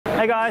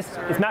Hey guys,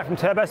 it's Matt from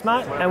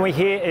Turbosmart and we're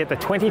here at the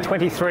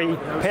 2023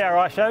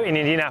 PRI Show in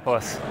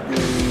Indianapolis.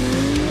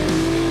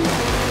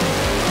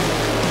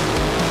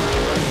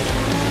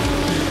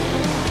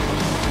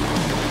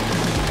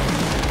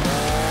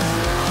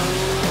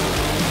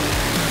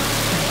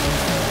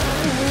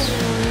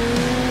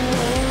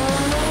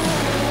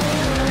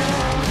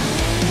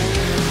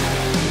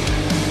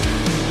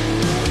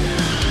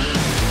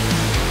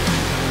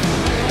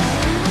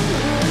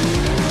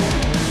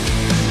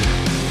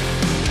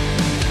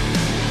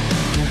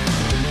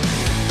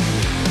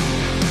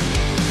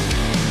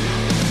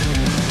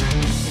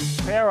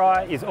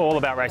 PRI is all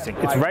about racing.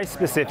 It's race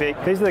specific.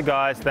 These are the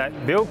guys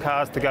that build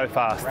cars to go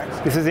fast.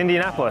 This is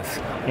Indianapolis.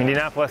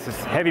 Indianapolis is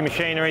heavy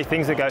machinery,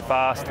 things that go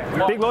fast.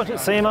 Big launch at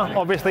SEMA,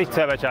 obviously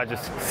turbochargers.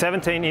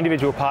 17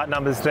 individual part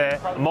numbers there,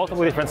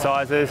 multiple different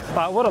sizes.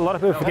 But what a lot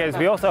of people forget is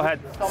we also had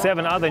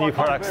 7 other new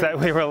products that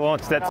we were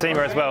launched at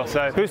SEMA as well.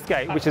 So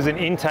BoostGate, which is an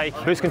intake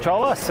boost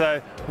controller.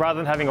 So rather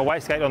than having a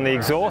wastegate on the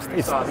exhaust,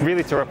 it's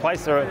really to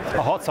replace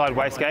a hot side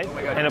wastegate,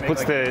 and it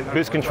puts the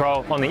boost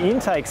control on the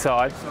intake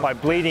side by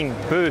bleeding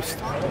boost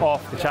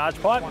off the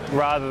charge pipe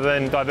rather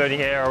than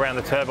diverting air around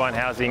the turbine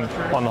housing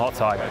on the hot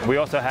side. We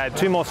also had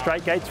 2 more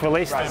straight gates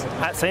released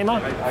at SEMA,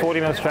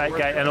 40mm straight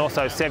gate and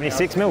also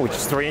 76mm, which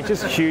is 3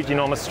 inches, huge,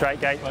 enormous straight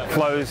gate,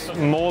 flows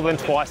more than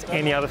twice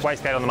any other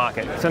wastegate on the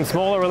market. Some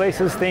smaller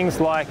releases, things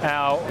like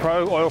our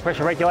PROI oil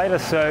pressure regulator,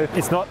 so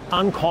it's not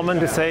uncommon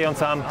to see on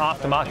some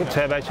aftermarket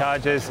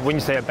turbochargers when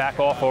you see a back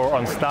off or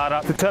on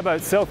startup. The turbo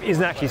itself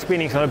isn't actually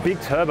spinning, so on a big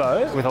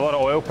turbo with a lot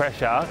of oil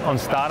pressure on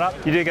startup,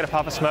 you do get a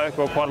puff of smoke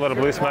or quite a lot of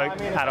blue smoke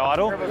at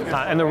idle,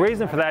 and the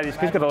reason for that is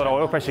because you've got a lot of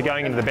oil pressure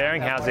going into the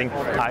bearing housing.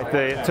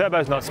 The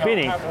turbo's not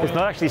spinning, it's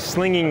not actually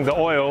slinging the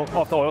oil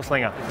off the oil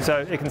slinger,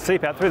 so it can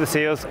seep out through the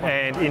seals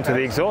and into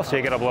the exhaust, so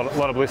you get a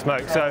lot of blue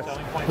smoke. So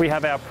we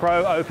have our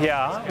Pro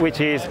OPR, which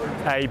is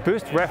a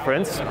boost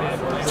reference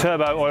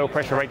turbo oil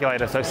pressure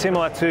regulator, so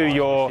similar to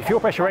your fuel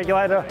pressure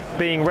regulator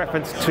being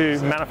referenced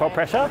to manifold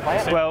pressure.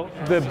 Well,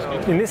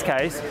 in this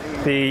case,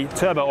 the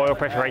turbo oil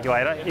pressure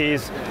regulator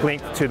is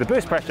linked to the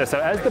boost pressure, so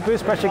as the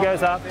boost pressure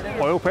goes up,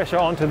 oil pressure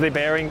onto the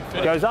bearing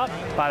goes up,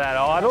 but at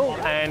idle,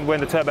 and when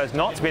the turbo's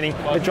not spinning,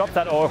 it drops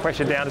that oil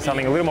pressure down to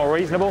something a little more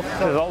reasonable.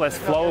 There's a lot less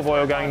flow of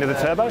oil going into the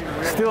turbo,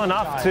 still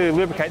enough to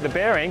lubricate the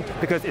bearing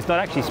because it's not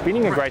actually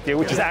spinning a great deal,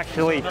 which is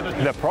actually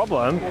the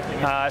problem.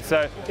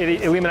 So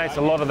it eliminates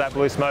a lot of that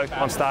blue smoke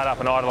on startup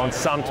and idle on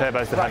some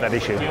turbos that have that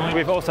issue.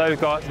 We've also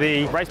got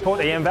the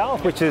Raceport EM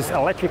valve, which is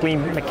electrically,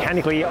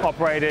 mechanically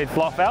operated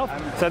block valve.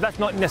 So that's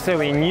not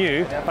necessarily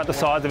new, but the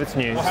size of it's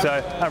new.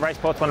 So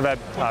Raceport's one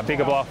of our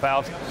bigger block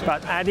valves,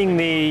 but adding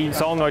the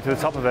solenoid to the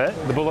top of it,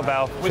 the bullet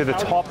valve to the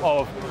top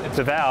of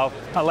the valve,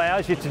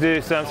 allows you to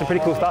do some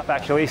pretty cool stuff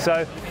actually.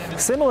 So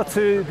similar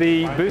to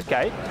the boost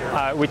gate,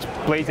 which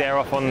bleeds air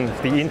off on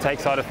the intake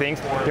side of things,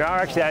 you are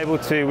actually able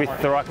to, with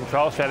the right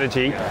control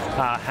strategy,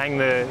 hang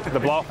the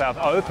blow-off valve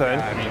open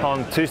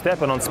on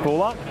 2-step and on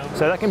spool-up.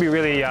 So that can be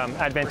really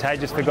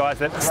advantageous for guys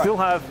that still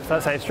have,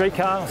 let's say, a street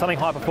car, something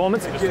high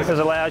performance, because it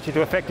allows you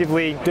to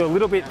effectively do a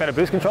little bit better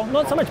boost control.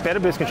 Not so much better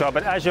boost control,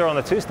 but as you're on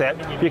the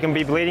 2-step, you can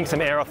be bleeding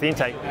some air off the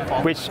intake,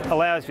 which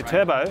allows your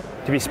turbo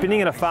to be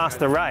spinning at a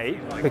faster rate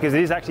because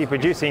it is actually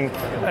producing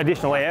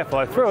additional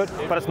airflow through it,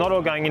 but it's not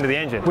all going into the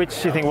engine,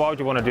 which you think, why would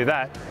you want to do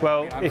that?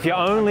 Well, if you're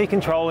only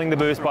controlling the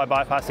boost by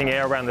bypassing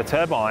air around the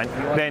turbine,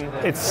 then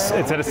it's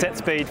at a set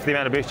speed for the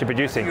amount of boost you're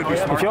producing.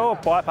 If you're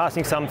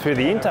bypassing some through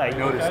the intake,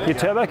 your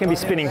turbo can be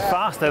spinning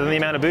faster than the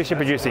amount of boost you're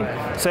producing.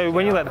 So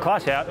when you let the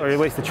clutch out or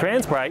release the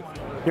trans brake,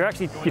 your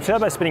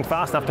turbo is spinning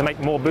fast enough to make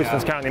more boost than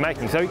it's currently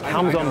making, so it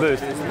comes on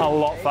boost a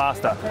lot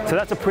faster. So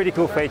that's a pretty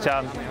cool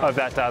feature of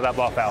that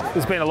block valve.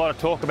 There's been a lot of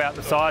talk about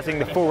the sizing,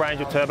 the full range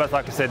of turbos,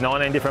 like I said,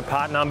 19 different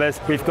part numbers.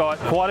 We've got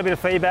quite a bit of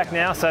feedback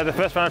now, so the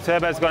first run of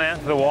turbos has gone out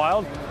into the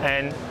wild,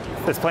 and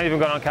there's plenty of them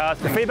gone on cars.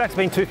 The feedback's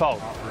been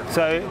twofold.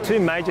 So 2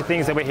 major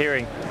things that we're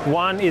hearing.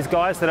 One is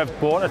guys that have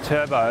bought a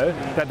turbo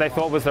that they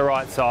thought was the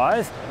right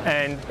size,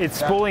 and it's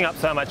spooling up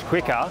so much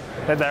quicker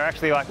that they're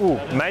actually like, ooh,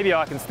 maybe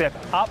I can step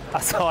up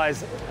a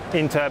size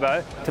in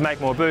turbo to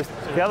make more boost.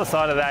 The other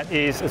side of that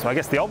is, I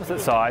guess, the opposite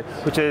side,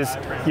 which is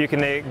you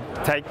can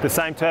take the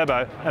same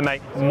turbo and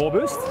make more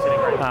boost.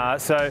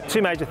 So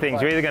 2 major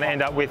things. You're either going to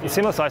end up with a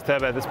similar size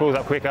turbo that spools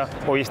up quicker,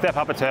 or you step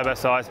up a turbo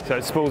size so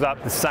it spools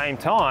up the same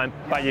time,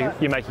 but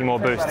you're making more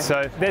boost.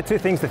 So they're 2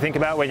 things to think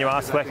about when you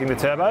are selecting the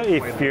turbo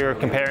if you're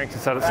comparing to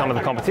some of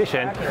the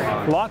competition.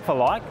 Like for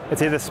like,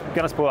 it's either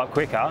going to spool up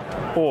quicker,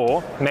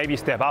 or maybe you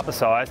step up a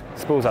size,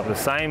 spools up the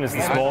same as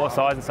the smaller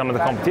size in some of the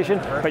competition,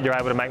 but you're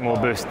able to make more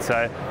boost.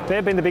 So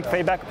they've been the big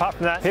feedback. Apart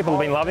from that, people have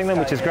been loving them,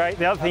 which is great.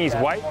 The other thing is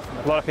weight.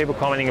 A lot of people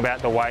commenting about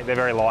the weight. They're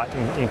very light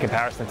in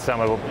comparison to some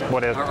of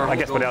what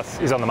else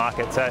is on the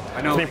market. So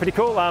it's been pretty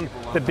cool.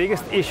 The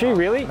biggest issue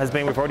really has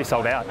been we've already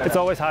sold out. It's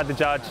always hard to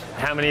judge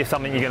how many of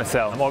something you're going to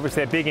sell.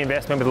 Obviously a big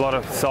investment with a lot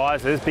of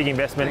sizes, big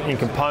investment in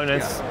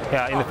components,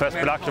 in the first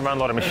production run, a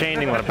lot of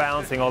machining, a lot of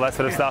balancing, all that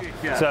sort of stuff.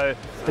 So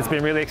it's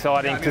been really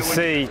exciting to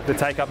see the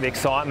take up, the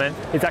excitement.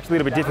 It's actually a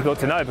little bit difficult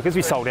to know because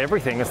we sold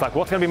everything. It's like,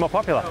 what's going to be more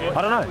popular?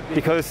 I don't know,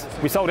 because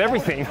we sold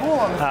everything.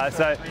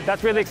 So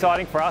that's really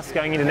exciting for us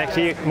going into next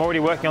year. I'm already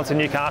working on some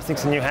new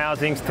castings, some new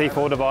housings,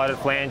 T4 divided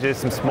flanges,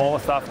 some smaller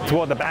stuff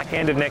toward the back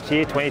end of next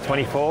year,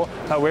 2024.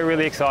 We're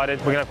really excited.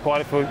 We're going to have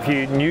quite a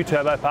few new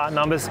turbo part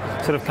numbers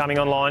sort of coming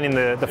online in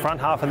the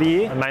front half of the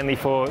year, mainly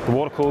for the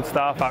water-cooled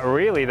stuff, but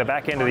really the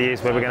back end of the year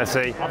is where we're going to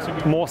see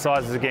more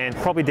sizes again,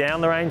 probably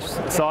down the range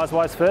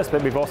size-wise first,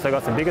 but we've also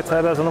got some bigger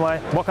turbos on the way.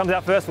 What comes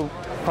out first will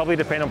probably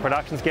depend on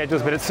production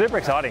schedules, but it's super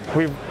exciting.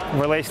 We've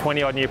released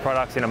 20 odd new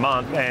products in a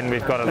month and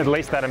we've got at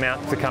least that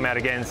amount to come out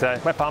again, so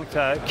we're pumped.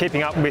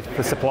 Keeping up with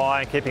the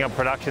supply and keeping up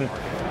production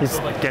is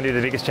going to be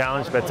the biggest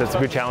challenge, but it's a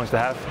good challenge to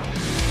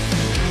have.